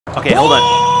Okay, hold on.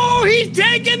 Oh, he's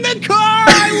taking the car.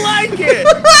 I like it.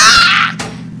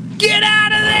 Get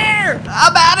out of there.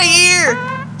 I'm out of here.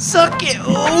 Suck it.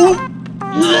 Oh.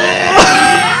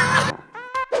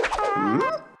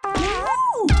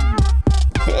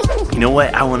 You know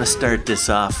what? I want to start this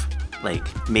off, like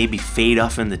maybe fade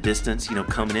off in the distance, you know,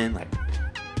 coming in like.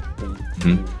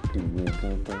 Mm-hmm.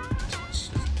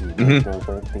 Doing the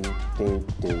work,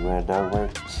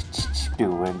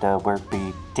 doing the work,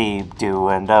 BT,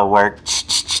 doing the work,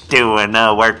 doing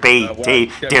the work,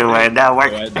 BT, doing the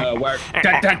work,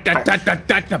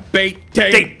 BT,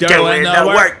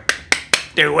 doing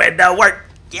the work,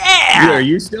 yeah! Are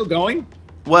you still going?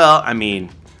 Well, I mean,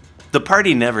 the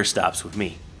party never stops with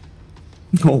me.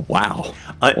 Oh, wow.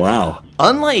 Wow.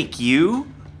 Unlike you,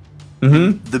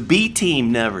 the B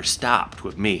team never stopped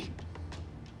with me.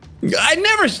 I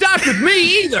never stopped with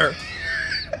me either.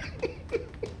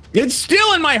 It's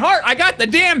still in my heart. I got the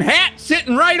damn hat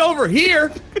sitting right over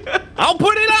here. I'll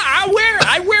put it on.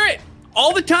 I wear it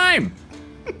all the time.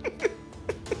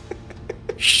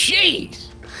 Jeez.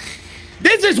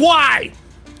 This is why.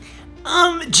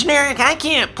 Generikb, I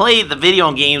can't play the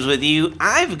video games with you.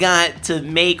 I've got to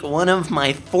make one of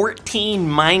my 14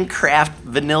 Minecraft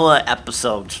vanilla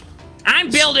episodes. I'm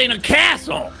building a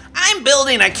castle. I'm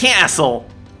building a castle.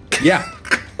 Yeah.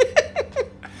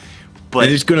 But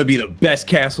it's going to be the best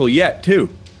castle yet, too.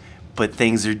 But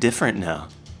things are different now,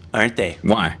 aren't they?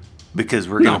 Why? Because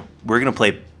we're gonna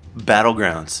play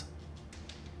Battlegrounds.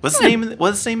 What's the name of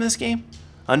this game?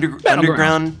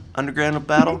 Underground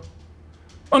Battle?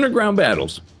 Underground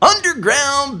Battles.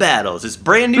 Underground Battles. It's a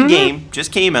brand new game,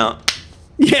 just came out.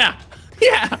 Yeah.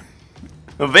 Yeah.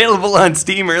 Available on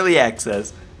Steam Early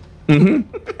Access.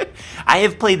 I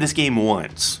have played this game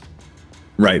once.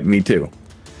 Right, me too.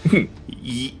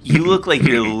 You look like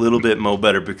you're a little bit more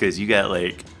better because you got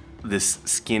like this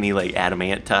skinny like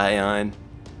adamanti on.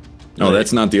 No,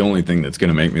 that's not the only thing that's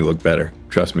gonna make me look better.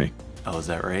 Trust me. Oh, is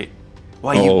that right?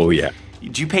 Why? Yeah.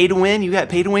 Did you pay to win? You got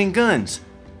pay to win guns.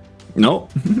 No,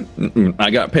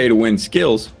 I got pay to win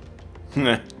skills.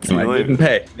 I didn't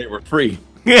pay; they were free.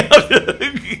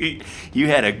 You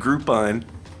had a Groupon.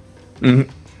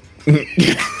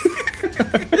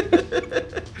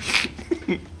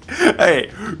 Hey,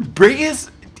 bring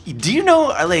us. Do you know?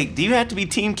 Like, do you have to be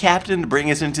team captain to bring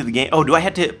us into the game? Oh, do I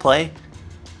have to hit play?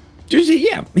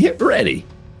 Yeah, hit ready.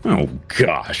 Oh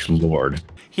gosh, Lord.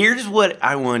 Here's what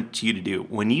I want you to do.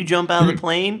 When you jump out of the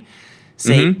plane,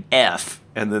 say F,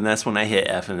 and then that's when I hit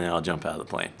F, and then I'll jump out of the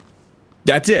plane.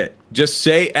 That's it. Just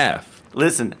say F.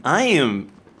 Listen,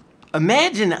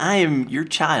 imagine I am your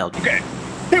child. Okay,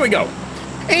 here we go.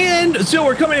 And so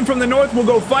we're coming in from the north. We'll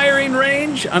go firing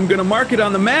range. I'm going to mark it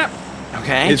on the map.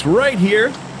 Okay. It's right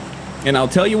here. And I'll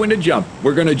tell you when to jump.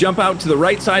 We're going to jump out to the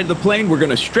right side of the plane. We're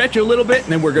going to stretch a little bit,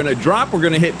 and then we're going to drop. We're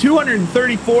going to hit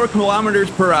 234 kilometers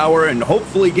per hour and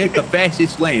hopefully get the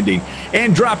fastest landing.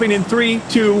 And dropping in 3,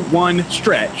 2, 1,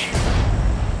 stretch.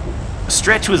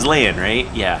 Stretch was land, right?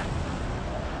 Yeah.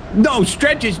 No,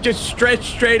 stretch is just stretch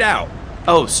straight out.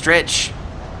 Oh, stretch.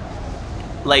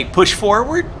 Like push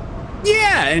forward?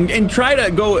 Yeah, and try to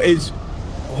go as...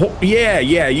 Yeah,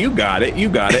 you got it.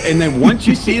 And then once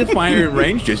you see the firing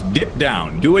range, just dip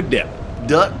down. Do a dip.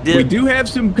 Duck dip. We do have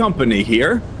some company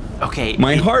here. Okay.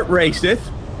 My heart raceth.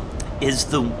 Is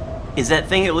that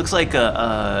thing? It looks like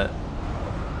a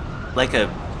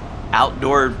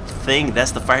outdoor thing.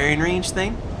 That's the firing range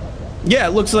thing. Yeah,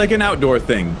 it looks like an outdoor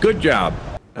thing. Good job.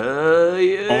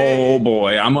 Yeah. Oh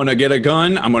boy, I'm gonna get a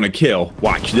gun. I'm gonna kill.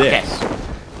 Watch this. Okay.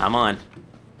 I'm on.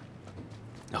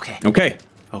 Okay.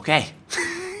 Okay.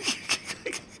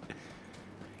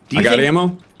 I got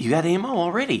ammo? You got ammo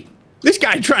already. This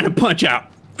guy trying to punch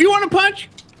out. You want to punch?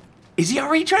 Is he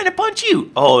already trying to punch you?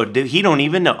 Oh, dude, he don't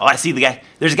even know. Oh, I see the guy.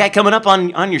 There's a guy coming up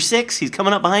on your 6. He's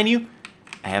coming up behind you.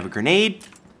 I have a grenade.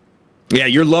 Yeah,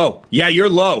 you're low. Hey.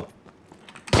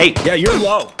 Yeah, you're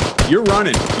low. You're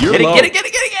running. You're low. Get it.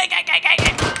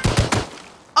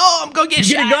 Oh, I'm going to get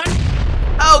shot. Get a gun?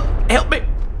 Oh, help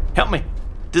me.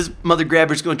 This mother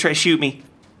grabber's going to try to shoot me.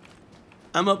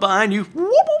 I'm up behind you.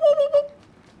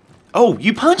 Oh,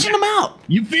 you punching them out.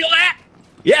 You feel that?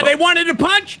 Yeah, they wanted to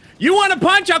punch. You want to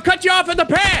punch? I'll cut you off at the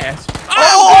pass.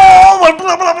 Oh!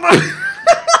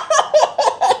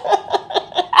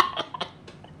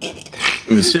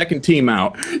 The second team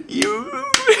out.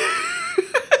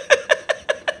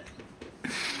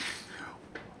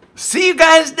 See you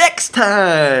guys next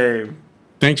time.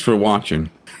 Thanks for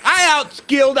watching. I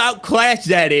outclassed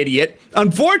that idiot.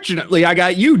 Unfortunately, I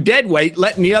got you deadweight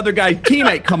letting the other guy's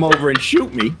teammate come over and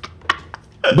shoot me.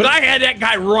 But I had that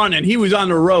guy running. He was on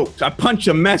the ropes. I punched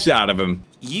the mess out of him.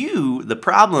 the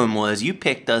problem was you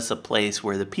picked us a place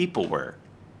where the people were.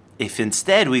 If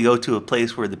instead we go to a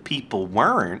place where the people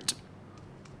weren't,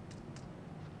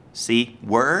 see,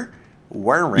 weren't.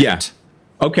 Yeah.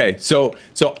 Okay, so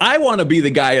I want to be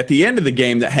the guy at the end of the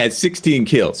game that has 16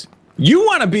 kills. You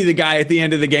want to be the guy at the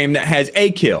end of the game that has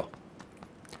a kill.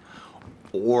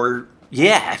 Or,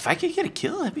 yeah, if I could get a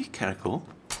kill, that'd be kind of cool.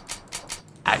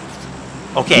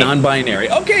 Okay. Non-binary.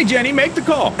 Okay, Jenny, make the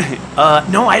call.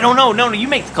 No, I don't know. No, you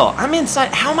make the call. I'm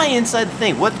inside. How am I inside the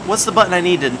thing? What's the button I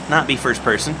need to not be first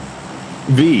person?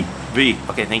 V. V.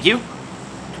 Okay, thank you.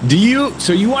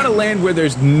 So you want to land where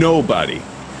there's nobody?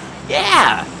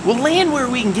 Yeah, we'll land where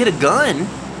we can get a gun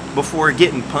before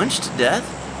getting punched to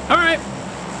death. All right.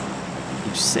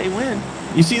 You just say when.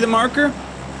 You see the marker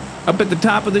up at the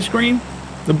top of the screen?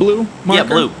 The blue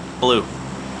marker? Yeah, blue.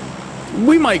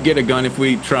 We might get a gun if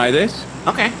we try this.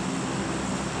 Okay.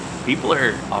 People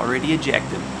are already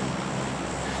ejected.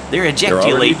 They're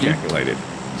already ejaculating. ejaculated.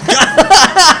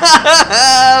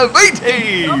 Wait,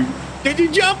 did you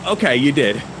jump? Okay, you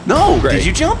did. No, Great. Did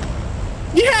you jump?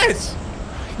 Yes.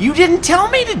 You didn't tell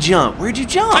me to jump. Where'd you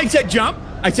jump? I said jump.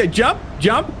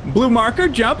 Jump. Blue marker,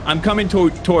 jump. I'm coming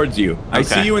towards you. Okay. I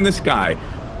see you in the sky.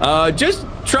 Just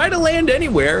try to land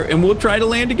anywhere, and we'll try to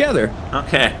land together.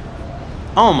 Okay.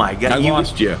 Oh my God! I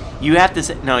lost you. You have to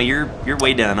say no. You're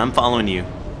way down. I'm following you.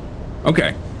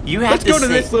 Okay. You have Let's to go to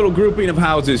this little grouping of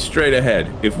houses straight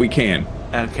ahead, if we can.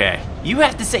 Okay. You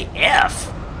have to say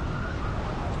F.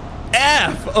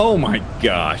 F! Oh my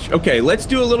gosh. Okay, let's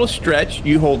do a little stretch.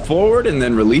 You hold forward and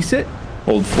then release it.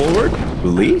 Hold forward,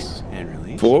 release. And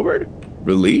release. Forward,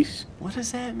 release. What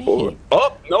does that mean? Forward.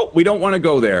 Oh, no, we don't want to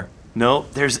go there. No,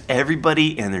 there's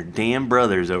everybody and their damn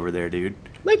brothers over there, dude.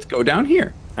 Let's go down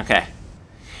here. Okay.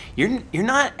 You're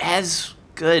not as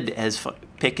good as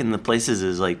picking the places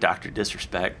as like Dr.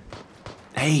 Disrespect.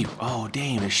 Hey, oh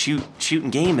damn, a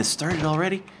shooting game has started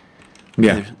already?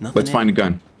 Yeah, let's find a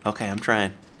gun. Okay, I'm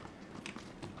trying.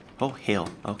 Oh, hell.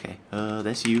 Okay.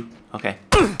 That's you. Okay.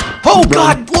 Oh,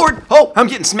 God, Lord! Oh, I'm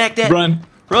getting smacked at. Run.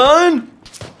 Run!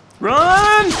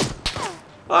 Run!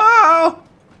 Oh!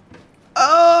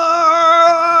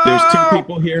 Oh! There's two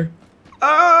people here.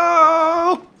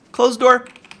 Oh! Close door.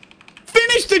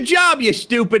 Finish the job, you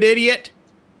stupid idiot!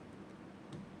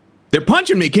 They're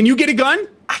punching me. Can you get a gun?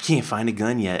 I can't find a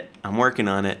gun yet. I'm working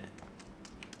on it.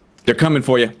 They're coming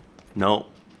for you. No.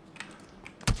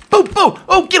 Oh, oh,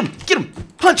 oh, get him, get him.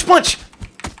 Punch, punch.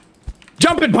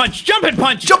 Jump and punch, jump and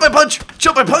punch. Jump and punch,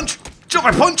 jump and punch, jump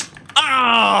and punch.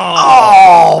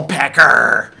 Oh, oh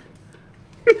Pecker.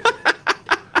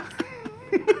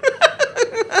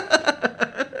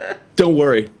 Don't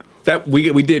worry. That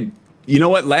we did. You know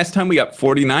what? Last time we got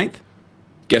 49th.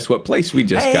 Guess what place we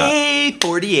just got? Hey,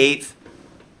 48th.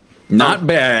 Not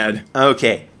bad.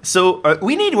 Okay, so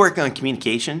we need to work on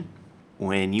communication.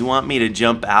 When you want me to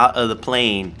jump out of the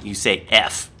plane, you say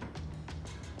F.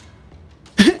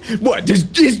 What? Is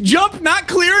jump not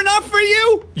clear enough for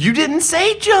you? You didn't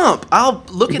say jump. I'll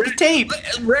look at the tape.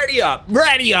 Ready up.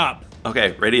 Ready up.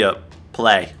 Okay, ready up.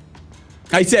 Play.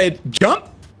 I said jump.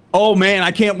 Oh man,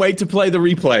 I can't wait to play the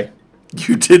replay.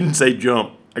 You didn't say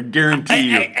jump. I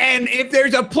guarantee you. And if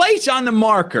there's a place on the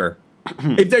marker,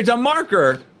 if there's a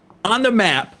marker on the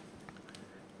map,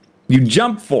 you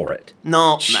jump for it.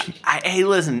 No, hey,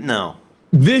 listen, no.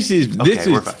 This is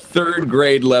Okay, third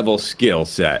grade level skill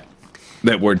set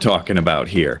that we're talking about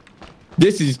here.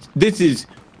 This is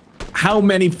how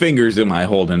many fingers am I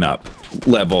holding up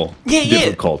level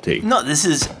difficulty. Yeah. No, this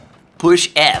is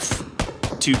push F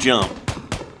to jump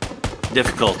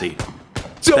difficulty.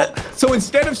 So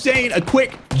instead of saying a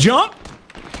quick jump,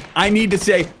 I need to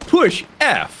say push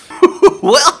F.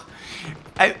 Well,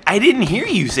 I didn't hear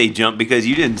you say jump because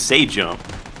you didn't say jump.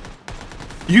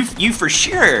 You for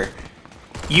sure.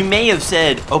 You may have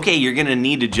said, okay, you're gonna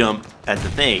need to jump at the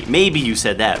thing. Maybe you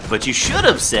said that, but you should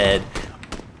have said,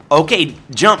 okay,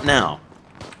 jump now.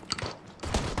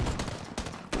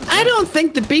 I don't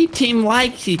think the B team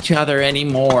likes each other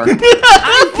anymore.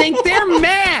 I think they're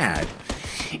mad.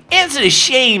 It's a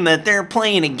shame that they're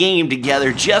playing a game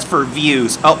together just for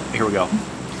views. Oh, here we go.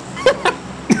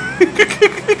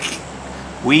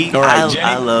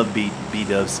 I love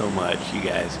BDUBS so much, you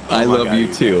guys. Oh I love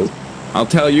you too. I'll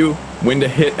tell you when to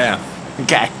hit F.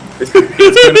 Okay.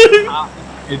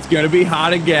 It's gonna be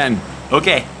hot again.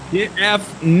 Okay. Hit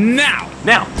F now.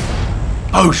 Now.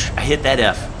 Boosh! I hit that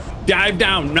F. Dive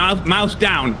down. Mouse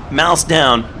down. Mouse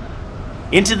down.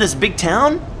 Into this big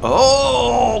town?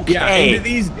 Oh, okay. Yeah, into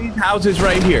these houses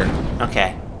right here.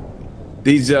 Okay.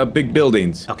 These big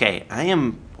buildings. Okay, I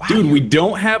am... Wow, dude, we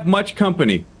don't have much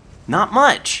company. Not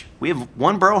much. We have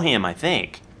one Broham, I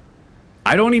think.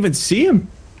 I don't even see him.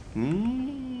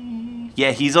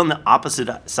 Yeah, he's on the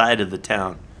opposite side of the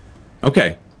town.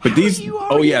 Okay, but these...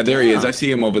 Oh, yeah, there he is. I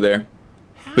see him over there.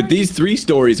 But these 3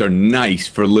 stories are nice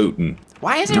for looting.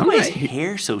 Why is everybody's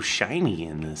hair so shiny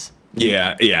in this?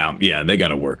 Yeah. They got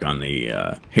to work on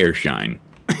the hair shine.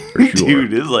 For sure.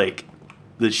 Dude, it's like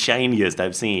the shiniest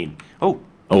I've seen. Oh,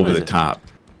 over the top.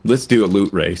 Let's do a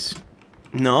loot race.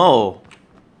 No.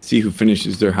 See who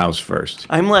finishes their house first.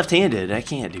 I'm left-handed. I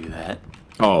can't do that.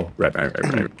 Oh, right.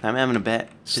 I'm having a bet.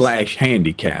 /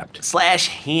 handicapped. /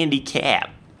 handicap.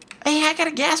 Hey, I got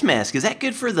a gas mask. Is that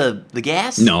good for the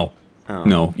gas? No. Oh.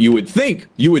 No. You would think,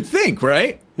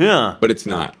 right? Yeah. But it's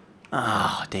not.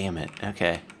 Oh, damn it.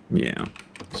 Okay. Yeah.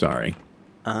 Sorry.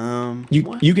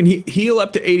 What? You can heal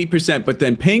up to 80%, but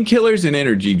then painkillers and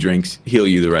energy drinks heal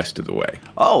you the rest of the way.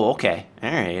 Oh, okay. All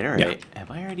right. Yeah.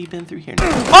 Have I already been through here now?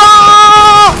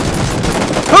 Oh!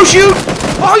 Oh, shoot!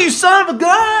 Oh, you son of a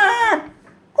gun!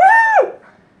 Woo!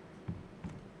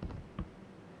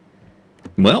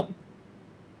 Well,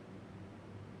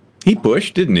 he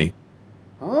pushed, didn't he?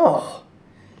 Oh.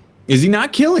 Is he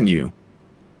not killing you?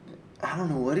 I don't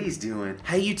know what he's doing.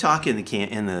 How you talk in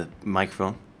the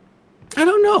microphone? I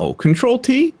don't know. Control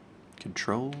T?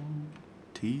 Control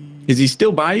T. Is he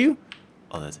still by you?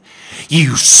 Oh, that's...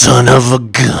 You son of a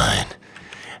gun.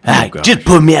 Gosh. Just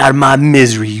put me out of my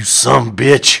misery, you son of a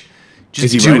bitch.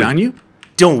 Just Is he right on you?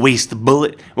 Don't waste the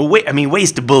bullet. Well,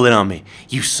 waste the bullet on me.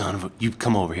 You son of a... You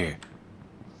come over here.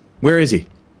 Where is he?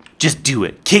 Just do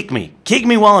it. Kick me. Kick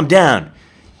me while I'm down.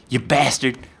 You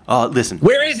bastard. Oh, listen.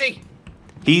 Where is he?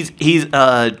 He's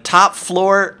top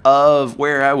floor of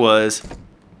where I was.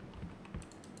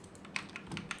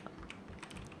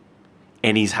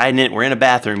 And he's hiding it. We're in a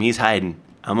bathroom. He's hiding.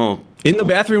 I'm gonna... In the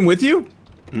bathroom with you?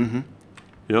 Mm-hmm.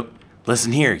 Yep.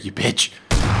 Listen here, you bitch.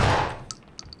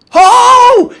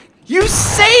 Oh! You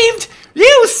saved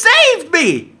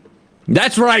me!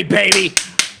 That's right, baby.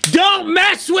 Don't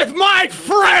mess with my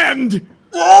friend!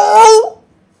 Oh!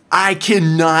 I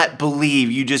cannot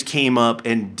believe you just came up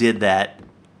and did that.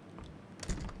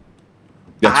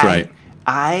 That's right.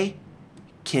 I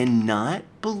cannot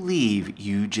believe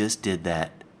you just did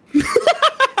that.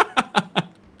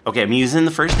 Okay, I'm using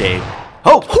the first aid.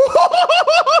 Oh!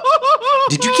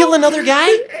 Did you kill another guy?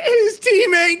 His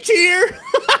teammate's here.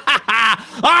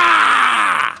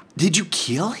 Ah! Did you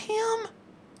kill him?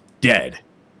 Dead.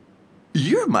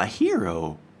 You're my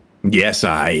hero. Yes,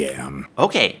 I am.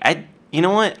 Okay, you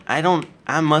know what?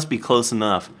 I must be close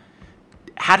enough.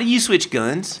 How do you switch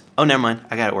guns? Oh, never mind.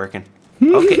 I got it working.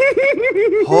 Okay.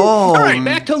 Oh. All right,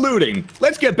 back to looting.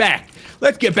 Let's get back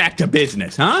to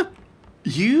business, huh?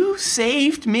 You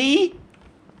saved me?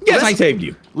 Yes, I saved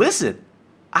you. Listen,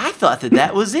 I thought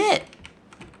that was it.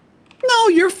 No,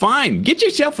 you're fine. Get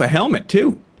yourself a helmet,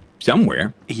 too.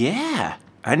 Somewhere. Yeah,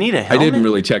 I need a helmet. I didn't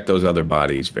really check those other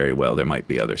bodies very well. There might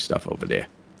be other stuff over there.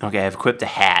 Okay, I've equipped a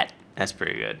hat. That's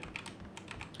pretty good.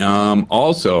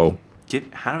 Also...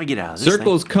 How do we get out of this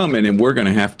Circle's coming, and we're going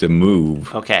to have to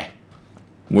move. Okay.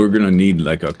 We're going to need,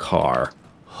 like, a car.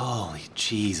 Holy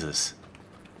Jesus.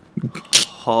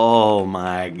 Oh,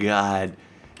 my God.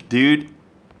 Dude.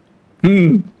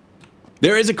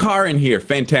 There is a car in here.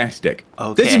 Fantastic.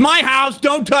 Okay. This is my house.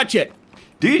 Don't touch it.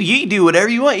 Dude, you can do whatever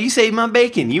you want. You save my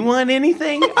bacon. You want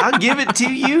anything? I'll give it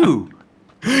to you.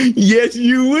 Yes,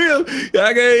 you will. This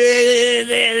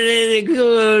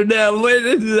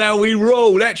is how we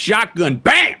roll. That shotgun.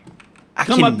 Bam!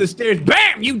 Come up the stairs.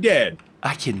 Bam! You dead.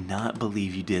 I cannot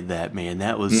believe you did that, man.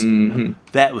 That was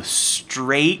that was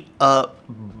straight up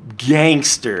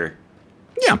gangster.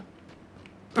 Yeah,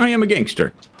 I am a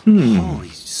gangster. Holy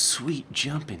sweet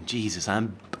jumping Jesus!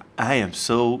 I'm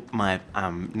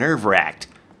nerve-wracked.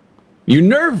 You're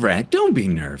nerve-wracked? Don't be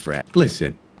nerve-wracked.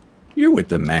 Listen, you're with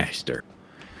the master.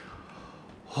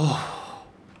 Oh,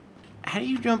 how do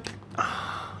you jump?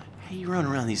 How do you run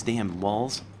around these damn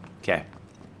walls? Okay.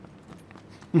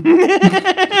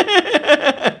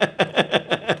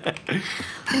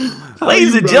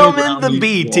 Ladies and gentlemen, the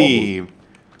B team.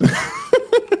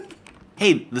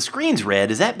 Hey, the screen's red.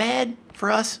 Is that bad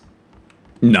for us?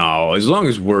 No, as long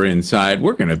as we're inside,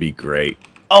 we're gonna be great.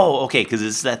 Oh, okay, because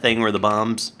it's that thing where the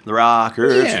bombs, the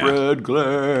rockets, red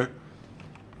glare.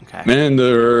 Okay. And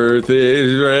the earth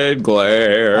is red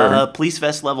glare. Police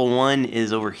vest level 1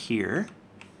 is over here.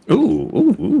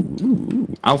 Ooh.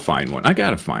 I'll find one.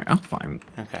 I'll find one.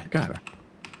 Okay. I gotta.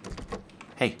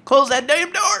 Hey, close that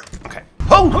damn door. Okay.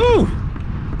 Oh!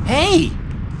 Hey!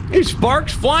 There's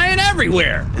sparks flying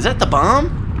everywhere. Is that the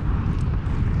bomb?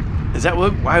 Is that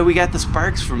why we got the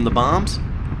sparks from the bombs?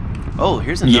 Oh,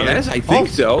 here's another. Yes, I think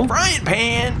so. Frying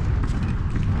pan!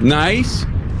 Nice.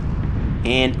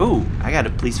 And, ooh, I got a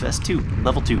police vest too.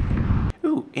 Level 2.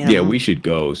 Ooh, and Yeah, we should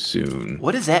go soon.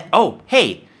 What is that? Oh,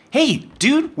 hey. Hey,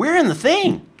 dude, we're in the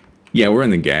thing. Yeah, we're in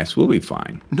the gas. We'll be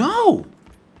fine. No.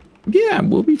 Yeah,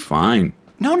 we'll be fine.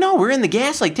 No, we're in the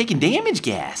gas, like taking damage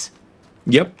gas.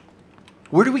 Yep.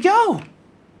 Where do we go?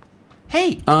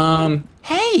 Hey.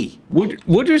 Hey.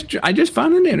 We'll just, I just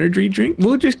found an energy drink.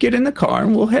 We'll just get in the car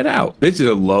and we'll head out. This is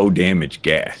a low damage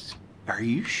gas. Are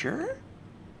you sure?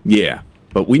 Yeah,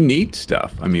 but we need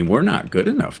stuff. I mean, we're not good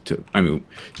enough to, I mean,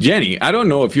 Jenny, I don't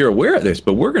know if you're aware of this,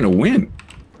 but we're going to win.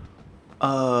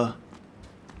 We're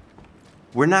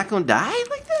not going to die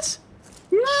like this?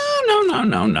 No.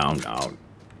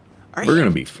 We're going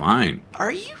to be fine.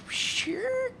 Are you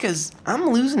sure? Because I'm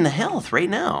losing the health right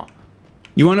now.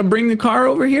 You want to bring the car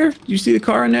over here? You see the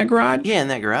car in that garage? Yeah, in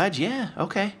that garage. Yeah,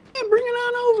 okay. Yeah, bring it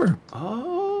on over.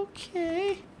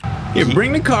 Okay. Yeah,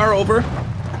 bring the car over.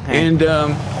 Okay. And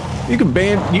you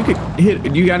could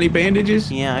hit, you got any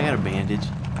bandages? Yeah, I got a bandage.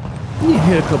 You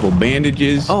hit a couple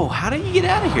bandages. Oh, how do you get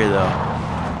out of here, though?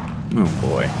 Oh,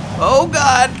 boy. Oh,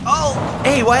 God. Oh,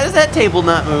 hey, why does that table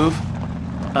not move?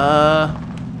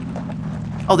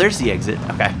 Oh, there's the exit.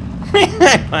 Okay.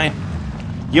 Fine.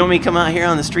 You want me to come out here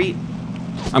on the street?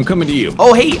 I'm coming to you.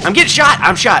 Oh, hey, I'm getting shot.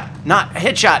 I'm shot. Not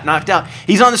headshot, knocked out.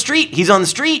 He's on the street. He's on the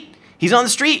street. He's on the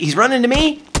street. He's running to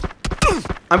me.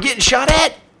 I'm getting shot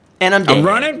at, and I'm dead. I'm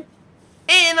running.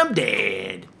 And I'm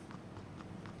dead.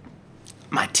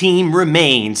 My team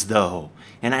remains, though,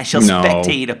 and I shall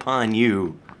spectate upon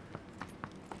you.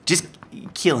 Just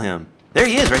kill him. There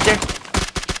he is, right there.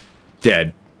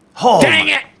 Dead. Oh, dang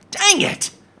it! Dang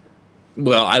it!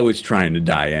 Well, I was trying to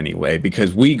die anyway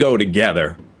because we go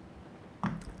together.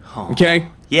 Oh. Okay?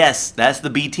 Yes, that's the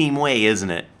B team way, isn't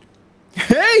it?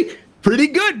 Hey, pretty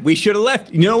good. We should have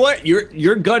left. You know what?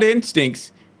 Your gut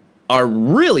instincts are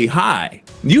really high.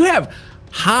 You have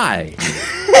high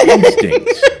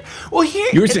instincts. Well, here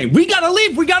you were saying we gotta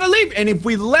leave, and if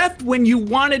we left when you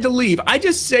wanted to leave, I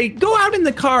just say go out in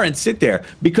the car and sit there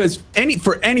because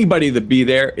for anybody to be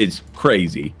there is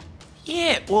crazy.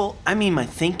 Yeah, well, I mean, my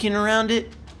thinking around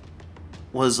it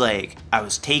was like I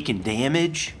was taking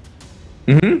damage,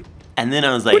 and then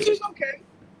I was like, which is okay.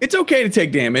 It's okay to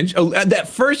take damage. That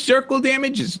first circle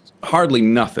damage is hardly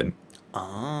nothing.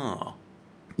 Oh.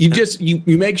 You just you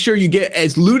make sure you get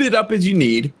as looted up as you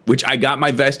need, which I got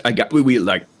my vest. I got we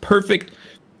like perfect,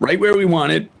 right where we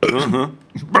wanted.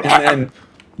 And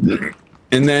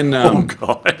then oh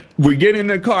God, we get in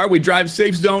the car, we drive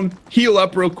safe zone, heal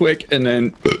up real quick, and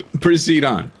then proceed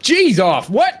on. Jeez off!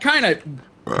 What kind of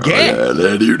gas?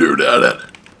 Did you do that?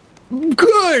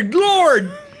 Good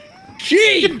Lord!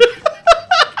 Gee!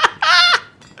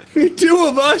 Two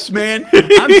of us, man.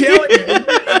 I'm telling you,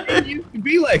 it used to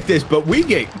be like this, but we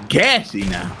get gassy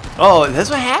now. Oh, that's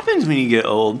what happens when you get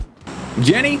old.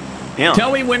 Jenny, yeah.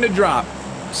 Tell me when to drop.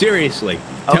 Seriously,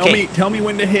 tell me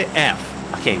when to hit F.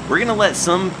 Okay, we're gonna let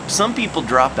some people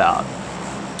drop out.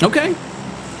 Okay.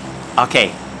 Okay,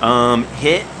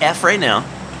 hit F right now.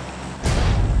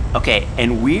 Okay,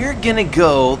 and we're gonna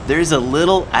go. There's a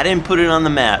little. I didn't put it on the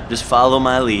map. Just follow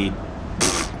my lead.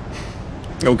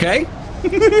 Okay.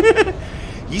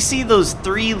 You see those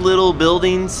 3 little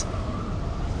buildings?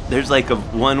 There's like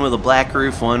one with a black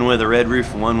roof, one with a red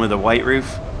roof, and one with a white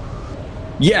roof.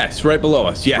 Yes, right below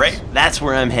us. Yes. Right. That's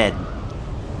where I'm heading.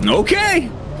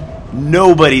 Okay.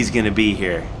 Nobody's gonna be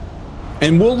here.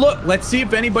 And we'll look. Let's see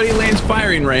if anybody lands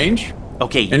firing range.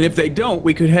 Okay. And if they don't,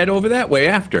 we could head over that way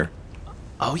after.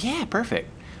 Oh yeah, perfect.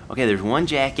 Okay, there's one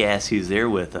jackass who's there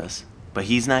with us, but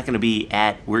he's not going to be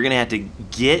at. We're going to have to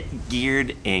get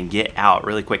geared and get out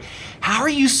really quick. How are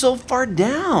you so far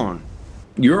down?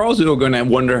 You're also going to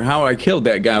wonder how I killed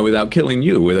that guy without killing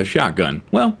you with a shotgun.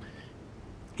 Well,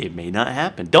 it may not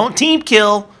happen. Don't team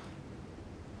kill.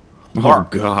 Oh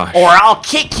gosh. Or I'll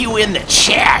kick you in the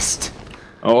chest.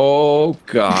 Oh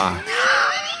gosh.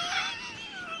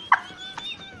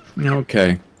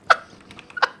 Okay.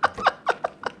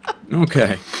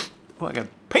 Okay. Oh, I got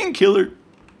painkiller.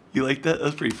 You like that?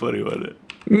 That's pretty funny, wasn't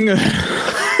it?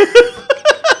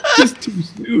 Just too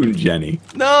soon, Jenny.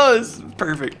 No, it's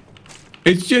perfect.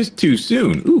 It's just too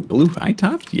soon. Ooh, blue high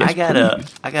tops. Yes, I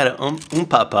got a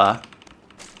papa.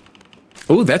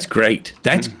 Oh, that's great.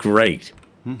 That's great.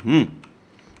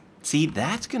 See,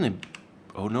 that's gonna.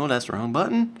 Oh no, that's the wrong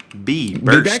button. B.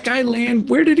 Burst. Did that guy land?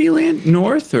 Where did he land?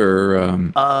 North or?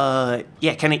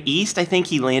 Yeah, kind of east. I think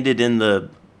he landed in the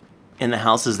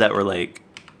houses that were like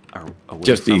away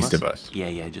just from east us. of us.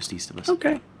 Yeah, just east of us.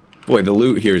 Okay. Boy, the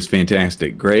loot here is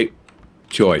fantastic. Great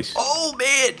choice. Oh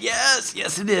man, yes,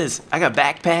 it is. I got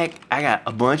backpack. I got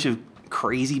a bunch of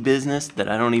crazy business that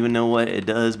I don't even know what it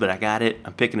does, but I got it.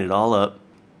 I'm picking it all up.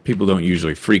 People don't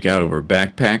usually freak out over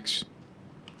backpacks.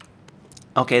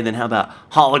 Okay, then how about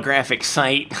holographic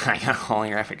sight? I got a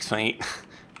holographic sight.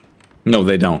 No,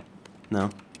 they don't. No.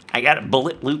 I got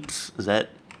bullet loops. Is that?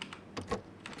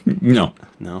 No.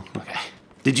 No? Okay.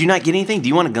 Did you not get anything? Do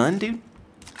you want a gun, dude?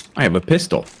 I have a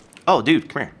pistol. Oh, dude,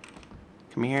 come here.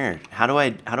 Come here. How do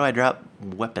I drop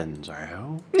weapons?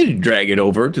 Oh. You drag it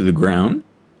over to the ground.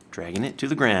 Dragging it to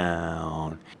the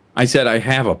ground. I said I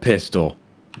have a pistol.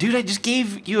 Dude, I just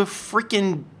gave you a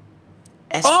freaking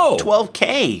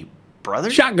S12K, brother.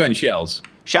 Shotgun shells.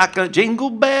 Shotgun, jingle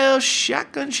bell,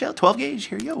 shotgun shell, 12 gauge,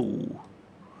 here you go.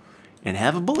 And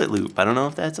have a bullet loop. I don't know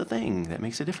if that's a thing that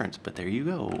makes a difference, but there you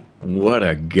go. What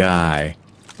a guy.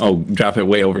 Oh, drop it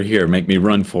way over here. Make me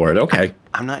run for it. Okay.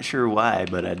 I'm not sure why,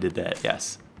 but I did that,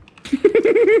 yes.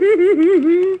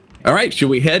 All right, should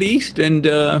we head east and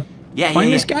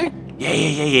find this guy?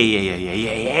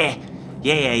 Yeah.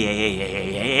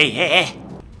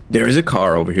 There is a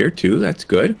car over here, too. That's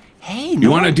good. Hey, You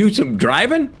want to do some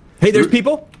driving? Hey, there's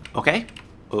people. Okay.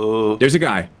 There's a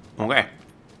guy. Okay.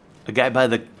 A guy by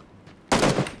the...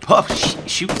 Oh,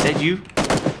 shoot, is that you?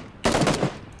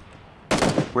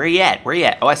 Where you at? Where you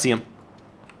at? Oh, I see him.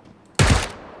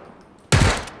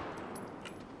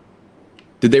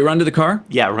 Did they run to the car?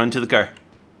 Yeah, run to the car.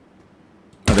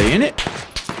 Are they in it?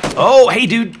 Oh, hey,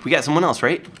 dude. We got someone else,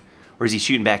 right? Or is he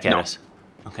shooting back at No. us?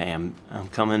 Okay, I'm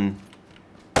coming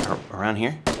around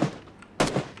here.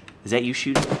 Is that you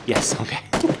shooting? Yes, okay.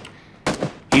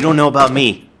 You don't know about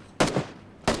me.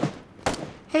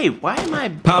 Hey, why am I...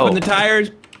 Popping the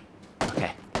tires.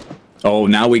 Okay, Oh,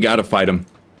 now we got to fight him.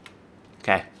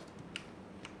 okay.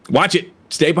 Watch it.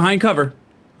 Stay behind cover.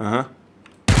 Uh-huh.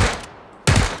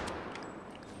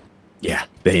 Yeah,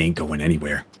 they ain't going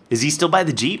anywhere. Is he still by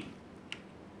the Jeep?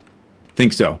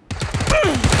 Think so.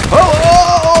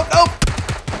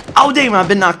 Oh, damn, I've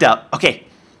been knocked out. Okay.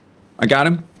 I got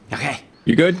him. Okay.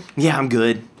 You good? Yeah, I'm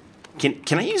good.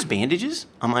 Can I use bandages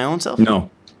on my own self? No.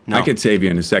 No. I can save you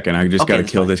in a second. I just Okay, got to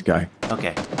that's kill fine. this guy.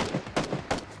 Okay.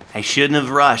 I shouldn't have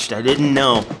rushed. I didn't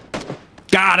know.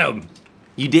 Got him.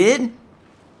 You did?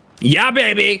 Yeah,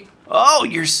 baby. Oh,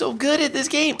 you're so good at this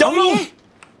game. Don't Oh, move. yeah.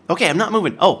 Okay, I'm not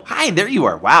moving. Oh, hi, there you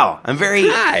are. Wow. I'm very...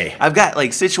 Hi. I've got,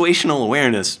 like, situational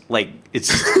awareness. Like,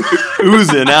 it's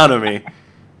oozing out of me.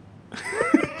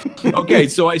 Okay,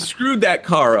 so I screwed that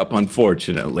car up,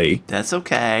 unfortunately. That's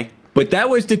okay. But that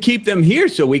was to keep them here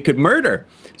so we could murder.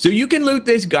 So you can loot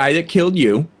this guy that killed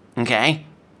you. Okay.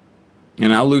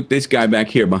 And I'll loot this guy back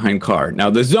here behind car. Now,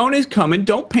 the zone is coming.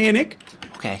 Don't panic.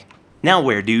 Okay. Now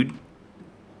where, dude?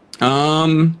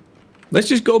 Let's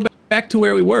just go back to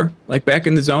where we were. Like, back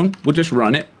in the zone. We'll just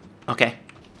run it. Okay.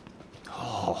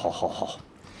 Oh.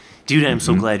 Dude, I'm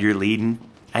so glad you're leading.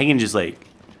 I can just, like,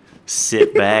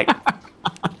 sit back.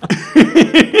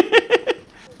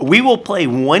 We will play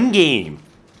one game.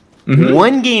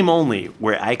 One game only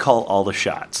where I call all the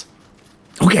shots.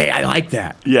 Okay, I like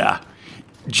that. Yeah.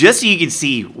 Just so you can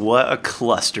see what a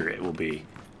cluster it will be.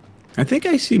 I think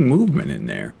I see movement in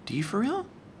there. Do you for real?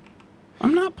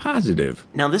 I'm not positive.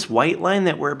 Now, this white line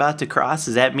that we're about to cross,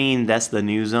 does that mean that's the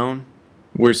new zone?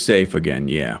 We're safe again,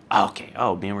 yeah. Okay.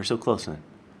 Oh, man, we're so close then.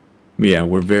 Yeah,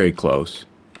 we're very close.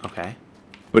 Okay.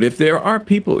 But if there are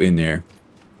people in there,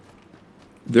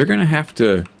 they're going to have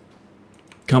to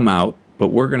come out, but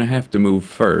we're going to have to move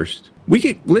first.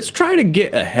 Let's try to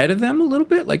get ahead of them a little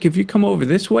bit. Like, if you come over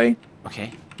this way,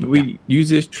 Okay. we use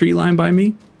this tree line by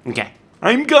me. Okay.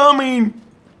 I'm coming.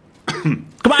 Come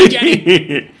on,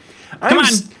 Jenny. Come on.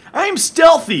 I'm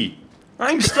stealthy.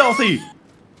 I'm stealthy.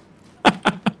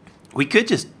 We could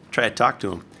just try to talk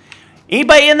to him.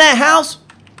 Anybody in that house?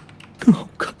 Oh,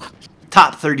 God.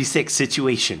 Top 36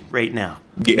 situation right now.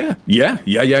 Yeah. Yeah,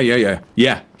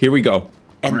 here we go.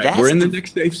 And All right, that's we're in the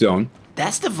next safe zone.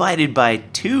 That's divided by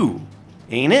 2,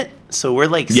 ain't it? So we're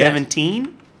like Yeah.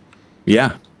 17?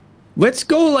 Yeah. Let's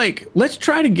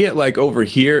try to get like over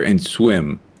here and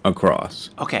swim across.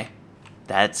 Okay.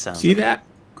 That sounds See that?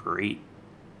 great.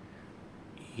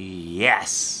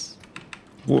 Yes.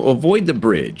 We'll avoid the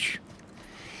bridge.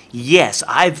 Yes,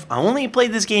 I only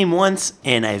played this game once,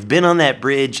 and I've been on that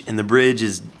bridge, and the bridge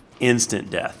is instant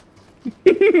death.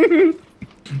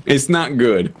 It's not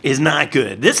good. It's not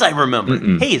good. This I remember.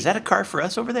 Hey, is that a car for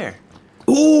us over there?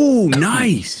 Ooh,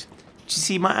 nice. Did you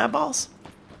see my eyeballs?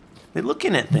 They're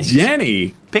looking at things.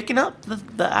 Jenny. Picking up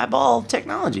the eyeball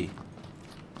technology.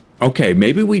 Okay,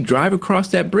 maybe we drive across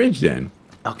that bridge then.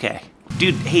 Okay.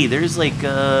 Dude, hey, there's like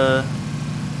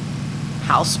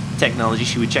house technology.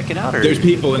 Should we check it out? Or There's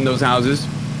people in those houses.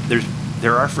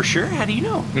 There are for sure? How do you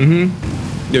know?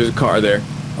 There's a car there.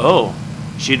 Oh,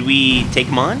 should we take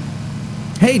them on?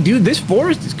 Hey, dude, this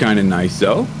forest is kind of nice,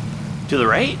 though. To the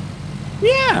right?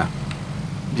 Yeah.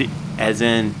 As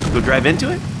in, go drive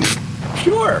into it?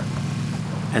 Sure.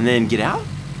 And then get out?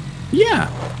 Yeah.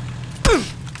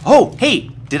 Oh, hey,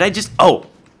 did I just... Oh,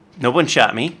 no one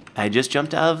shot me. I just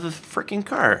jumped out of the freaking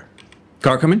car.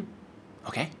 Car coming?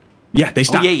 Okay. Yeah, they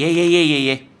stopped. Oh,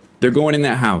 yeah. They're going in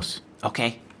that house.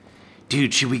 Okay.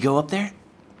 Dude, should we go up there?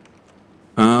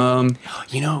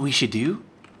 You know what we should do?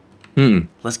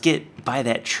 Let's get by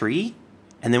that tree,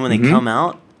 and then when they come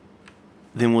out,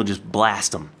 then we'll just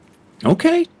blast them.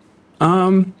 Okay.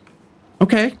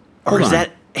 Okay. Or is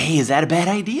that... Hey, is that a bad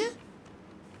idea?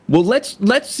 Well, let's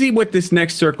see what this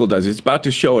next circle does. It's about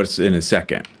to show us in a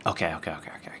second. Okay.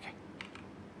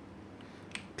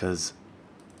 Because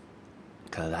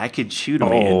I could shoot them.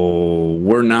 Oh,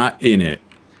 we're not in it.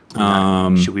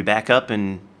 Should we back up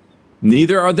and...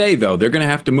 Neither are they, though. They're going to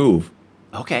have to move.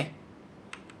 Okay.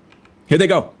 Here they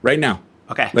go, right now.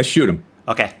 Okay. Let's shoot them.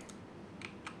 Okay.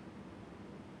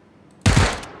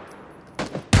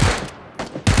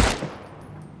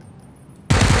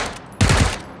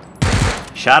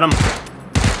 Shot him.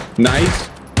 Nice.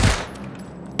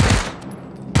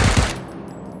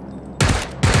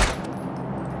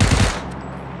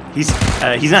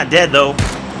 He's not dead though.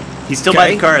 He's still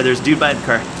by the car. There's a dude by the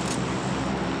car.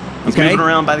 He's moving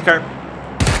around by the car.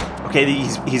 Okay,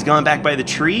 he's gone back by the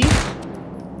tree.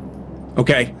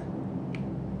 Okay.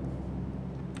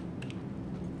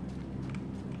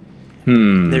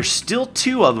 There's still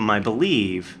two of them, I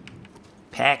believe.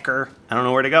 Packer. I don't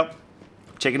know where to go.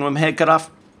 Chicken with my head cut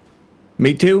off.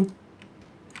 Me too.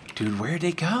 Dude, where'd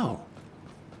they go?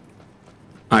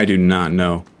 I do not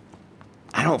know.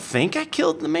 I don't think I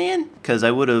killed the man, because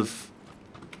I would have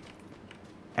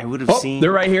seen.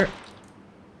 They're right here.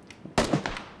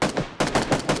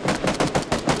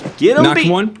 Get him, Knocked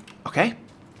one. Okay,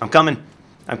 I'm coming.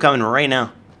 I'm coming right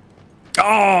now. Oh,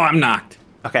 I'm knocked.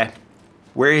 Okay,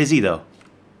 where is he though?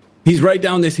 He's right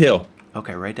down this hill.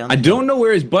 Okay, right down. I don't know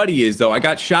where his buddy is though. I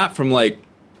got shot from like.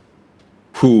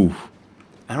 Whew.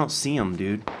 I don't see him,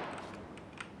 dude.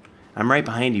 I'm right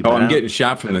behind you. Oh, I'm getting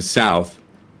shot from the south.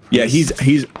 Yeah, he's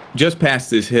just past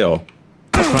this hill.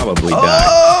 I'll probably die.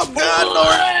 Oh, God,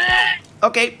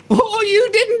 Lord. Okay. Oh, you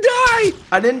didn't die.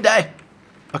 I didn't die.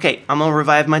 Okay, I'm gonna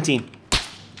revive my team.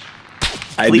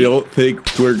 I don't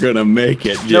think we're gonna make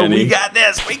it, Jenny. No, we got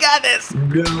this. We got this.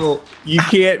 No, you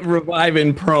can't revive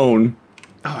in prone.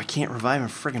 Oh, I can't revive in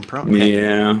friggin' prone. Okay.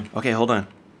 Yeah. Okay, hold on.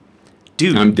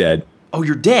 Dude. I'm dead. Oh,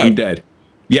 you're dead? I'm dead.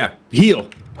 Yeah, heal.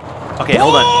 Okay,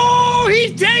 hold on. Oh,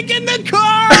 he's taking the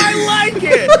car. I like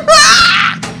it.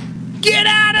 Get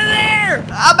out of there.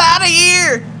 I'm out of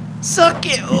here. Suck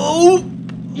it. Oh.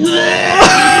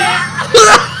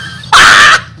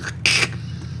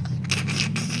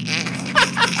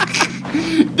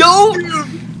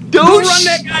 Don't run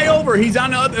that guy over. He's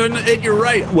on the other, at your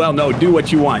right. Well, no, do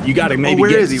what you want. You got to maybe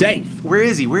get safe. Where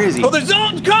is he? Where is he? Oh, the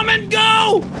zone's coming.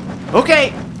 Go.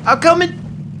 Okay, I'm coming.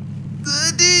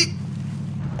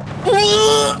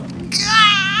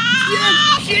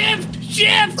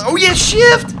 Shift. Oh yeah,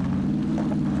 shift.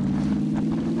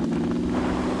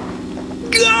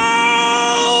 Go.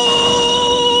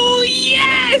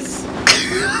 Yes.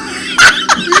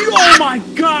 Oh my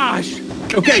gosh.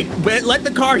 Okay, but let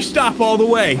the car stop all the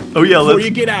way. Oh yeah, before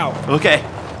you get out. Okay.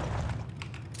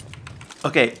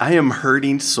 Okay, I am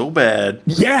hurting so bad.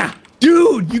 Yeah,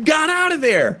 dude, you got out of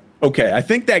there. Okay, I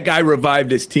think that guy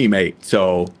revived his teammate.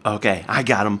 So. Okay, I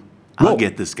got him. I'll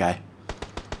get this guy.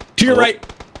 To your right.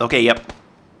 Okay, yep.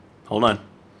 Hold on.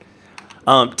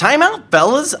 Timeout,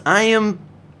 fellas. I am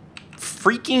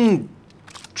freaking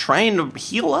trying to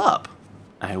heal up.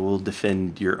 I will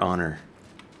defend your honor.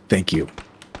 Thank you.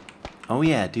 Oh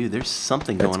yeah, dude, there's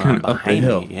something going on behind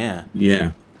me. Yeah.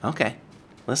 Yeah. Okay.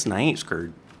 Listen, I ain't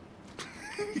scared.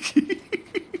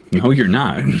 No, you're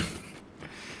not.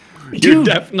 Dude, you're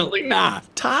definitely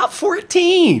not. Top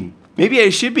 14. Maybe I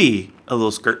should be a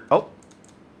little scared. Oh.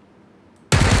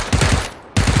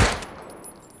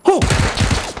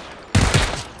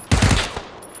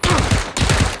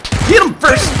 Get him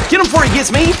first. Get him before he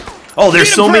gets me. Oh,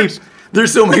 there's so many.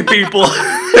 There's so many people.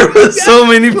 There was so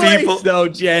many people. No,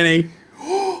 Jenny.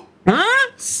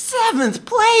 Huh? 7th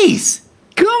place.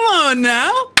 Come on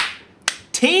now.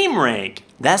 Team rank.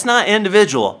 That's not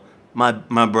individual, my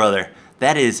brother.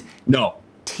 That is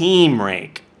team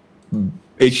rank.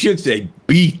 It should say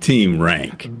B team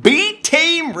rank. B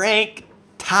team rank.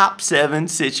 Top 7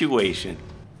 situation.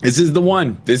 This is the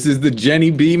one. This is the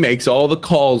Generikb makes all the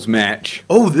calls match.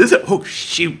 Oh, oh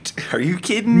shoot. Are you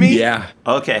kidding me? Yeah.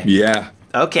 Okay. Yeah.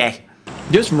 Okay.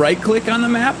 Just right click on the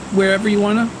map wherever you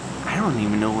want to. I don't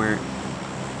even know where.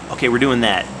 Okay, we're doing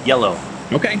that. Yellow.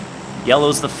 Okay.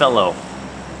 Yellow's the fellow.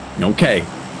 Okay.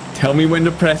 Tell me when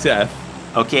to press F.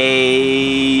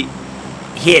 Okay.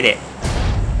 Hit it.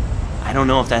 I don't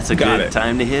know if that's a good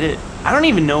time to hit it. I don't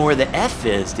even know where the F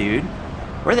is, dude.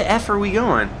 Where the F are we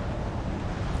going?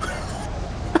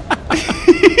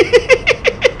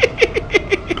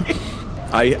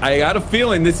 I got a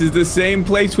feeling this is the same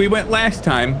place we went last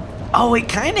time. Oh, it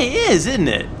kind of is, isn't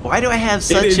it? Why do I have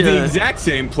such It is the exact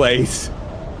same place.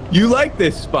 You like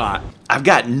this spot. I've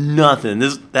got nothing.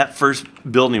 That first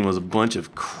building was a bunch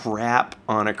of crap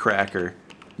on a cracker.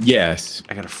 Yes.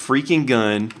 I got a freaking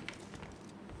gun.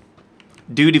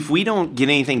 Dude, if we don't get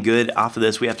anything good off of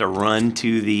this, we have to run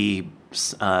to the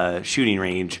shooting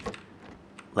range.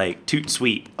 Like, toot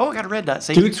sweet. Oh, I got a red dot.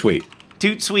 Say toot sweet.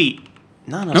 Toot sweet.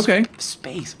 Not enough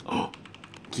space. Oh,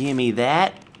 give me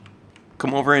that.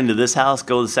 Come over into this house,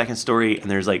 go to the second story, and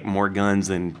there's like more guns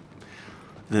than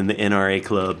the NRA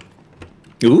club.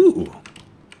 Ooh.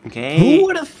 Okay. Who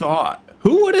would have thought?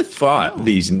 Who would have thought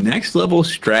these next level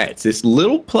strats, this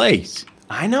little place?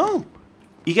 I know.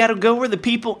 You got to go where the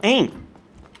people ain't.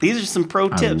 These are some pro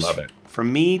tips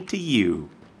from me to you.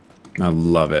 I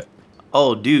love it.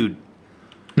 Oh, dude.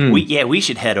 We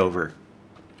should head over.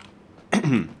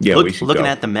 Yeah, we should looking go.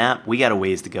 at the map, we got a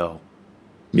ways to go.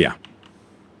 Yeah.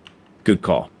 Good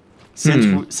call.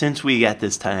 Since we got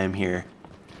this time here,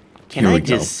 can I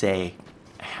just say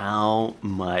how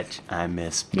much I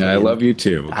miss playing? Yeah, I love you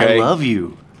too, okay? I love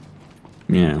you.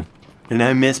 Yeah. And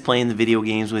I miss playing the video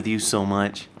games with you so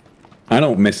much. I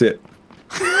don't miss it.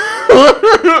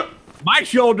 My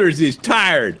shoulders is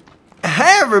tired.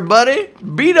 Hey everybody,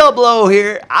 BDUBS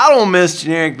here. I don't miss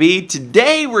Generikb.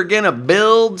 Today we're gonna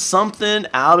build something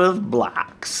out of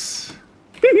blocks.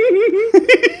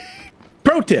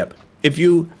 Pro tip: if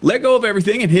you let go of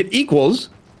everything and hit equals,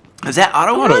 is that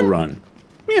auto run?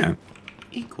 Yeah.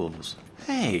 Equals.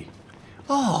 Hey.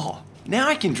 Oh, now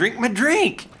I can drink my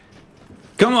drink.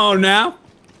 Come on now.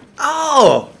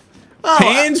 Oh.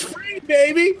 Hands free,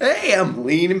 baby. Hey, I'm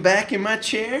leaning back in my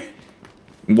chair.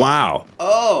 Wow.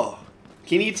 Oh.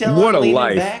 Can you tell what I'm a leaning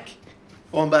life. back?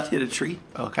 Oh, I'm about to hit a tree.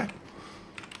 Okay.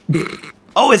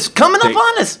 Oh, it's coming up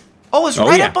on us. Oh, it's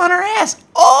right up on our ass.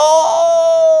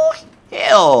 Oh,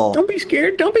 hell. Don't be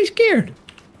scared. Don't be scared.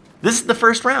 This is the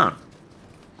first round.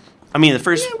 I mean, the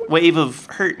first wave of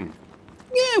hurting.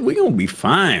 Yeah, we're going to be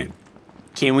fine.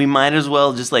 We might as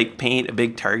well just, like, paint a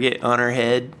big target on our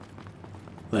head.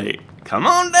 Like, come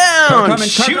on down.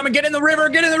 Come and get in the river.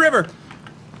 Get in the river.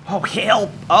 Oh,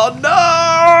 hell. Oh, no.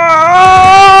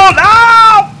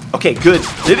 No. Okay, good.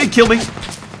 They didn't kill me.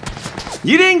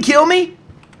 You didn't kill me.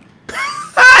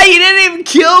 You didn't even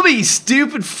kill me,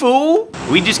 stupid fool.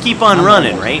 We just keep on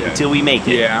running, right? Until we make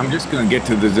it. Yeah, I'm just going to get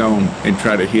to the zone and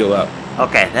try to heal up.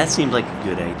 Okay, that seems like a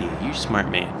good idea. You're a smart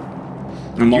man.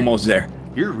 I'm almost there.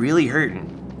 You're really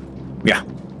hurting. Yeah.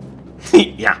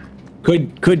 Yeah.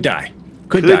 Could die.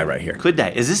 Could die right here. Could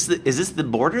die. Is this the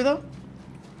border though?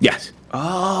 Yes.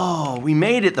 Oh, we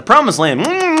made it. The promised land.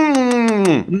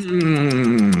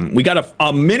 We got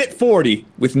a minute 40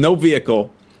 with no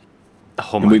vehicle.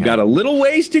 Oh my and we've God. got a little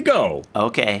ways to go.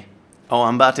 Okay. Oh,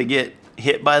 I'm about to get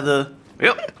hit by the...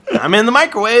 Yep. I'm in the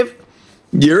microwave.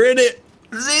 You're in it.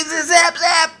 Zap,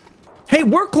 zap. Hey,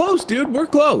 we're close, dude. We're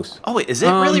close. Oh, wait. Is it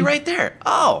really right there?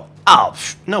 Oh.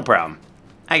 No problem.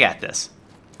 I got this.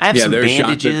 I have some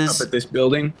bandages. Up at this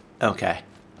building. Okay.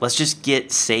 Let's just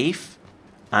get safe.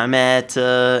 I'm at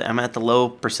the low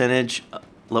percentage,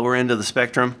 lower end of the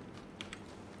spectrum.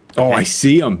 Oh, Okay. I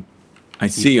see him. I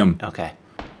see him. Okay.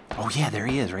 Oh yeah, there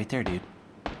he is, right there, dude.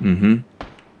 Mm-hmm.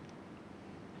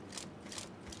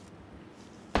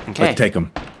 Okay. Let's take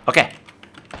him. Okay.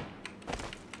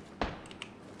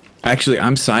 Actually,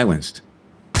 I'm silenced.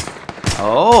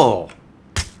 Oh.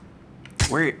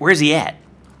 Where's he at?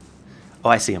 Oh,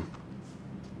 I see him.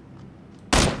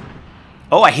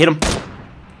 Oh, I hit him.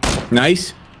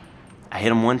 Nice. I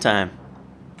hit him one time.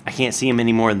 I can't see him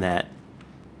any more than that.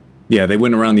 Yeah, they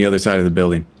went around the other side of the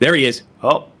building. There he is.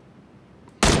 Oh.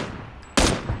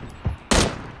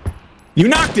 You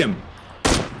knocked him.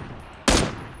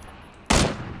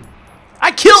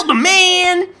 I killed the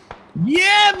man.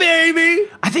 Yeah, baby.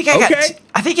 I think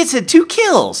I think it said 2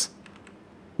 kills.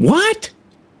 What?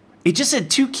 It just said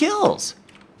 2 kills.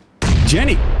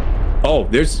 Jenny. Oh,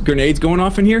 there's grenades going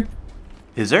off in here.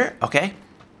 Is there? Okay.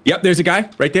 Yep, there's a guy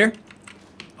right there.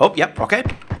 Oh, yep. Okay.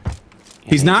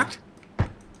 He's knocked.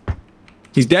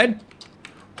 He's dead.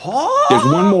 Oh. There's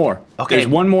one more. Okay. There's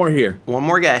one more here. One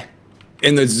more guy.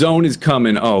 And the zone is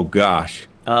coming. Oh, gosh.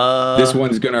 This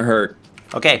one's going to hurt.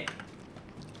 Okay.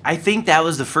 I think that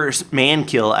was the first man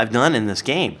kill I've done in this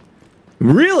game.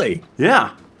 Really?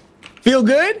 Yeah. Feel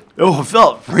good? Oh, it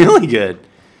felt really good.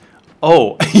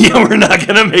 Oh, yeah, we're not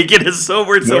gonna make it. It's so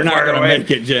we're so We're not far gonna away. make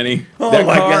it, Jenny. Oh That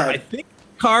my car, God. I think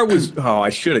the car was. Oh, I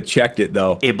should have checked it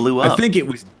though. It blew up. I think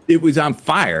it was on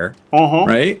fire.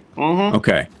 Right?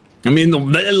 Okay. I mean,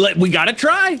 we gotta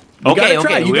try. We Okay, gotta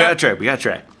try. okay, we gotta try. We gotta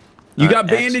try. You got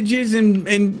bandages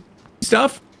and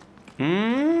stuff? I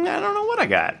don't know what I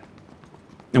got.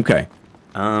 Okay.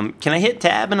 Can I hit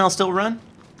tab and I'll still run?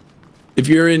 If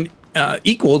you're in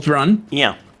equals run.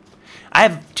 Yeah. I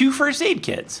have 2 first aid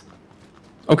kits.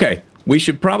 Okay. We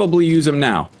should probably use them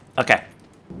now. Okay.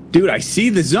 Dude, I see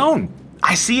the zone.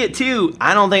 I see it too.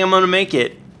 I don't think I'm gonna make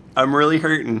it. I'm really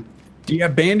hurting. Do you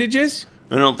have bandages?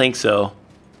 I don't think so.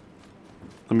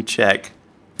 Let me check.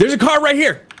 There's a car right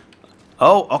here.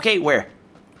 Oh, okay, where?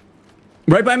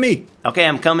 Right by me. Okay,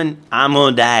 I'm coming. I'm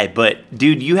gonna die, but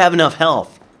dude, you have enough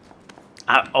health.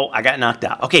 I got knocked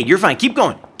out. Okay, you're fine. Keep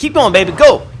going. Keep going, baby.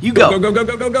 Go. You go. Go, go,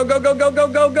 go, go, go, go, go, go, go,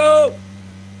 go, go.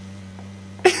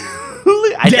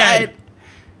 I died.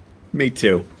 Me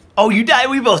too. Oh, you died.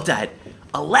 We both died.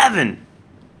 11.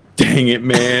 Dang it,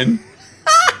 man.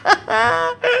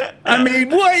 I mean,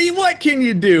 what can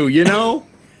you do, you know?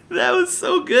 That was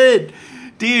so good.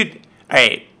 Dude, all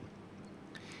right.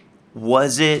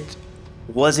 Was it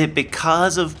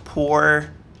because of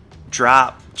poor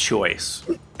drop choice?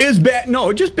 It's bad.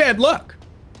 No, just bad luck.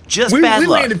 Just bad we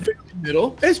luck. landed fairly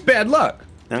middle. It's bad luck.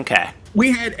 Okay.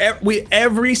 We had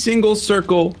every single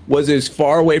circle was as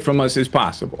far away from us as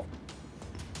possible.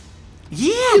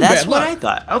 Yeah, that's bad what luck. I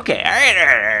thought. Okay,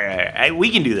 all right. We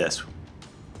can do this.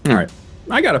 All right.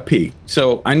 I got to pee.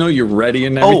 So I know you're ready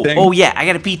and everything. Oh yeah, I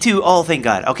got to pee too. Oh, thank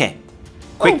God. Okay.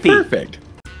 Quick pee. Perfect.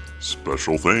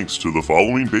 Special thanks to the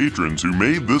following patrons who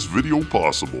made this video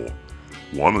possible.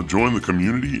 Want to join the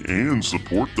community and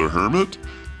support the Hermit?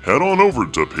 Head on over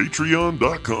to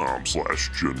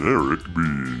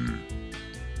patreon.com/generikb.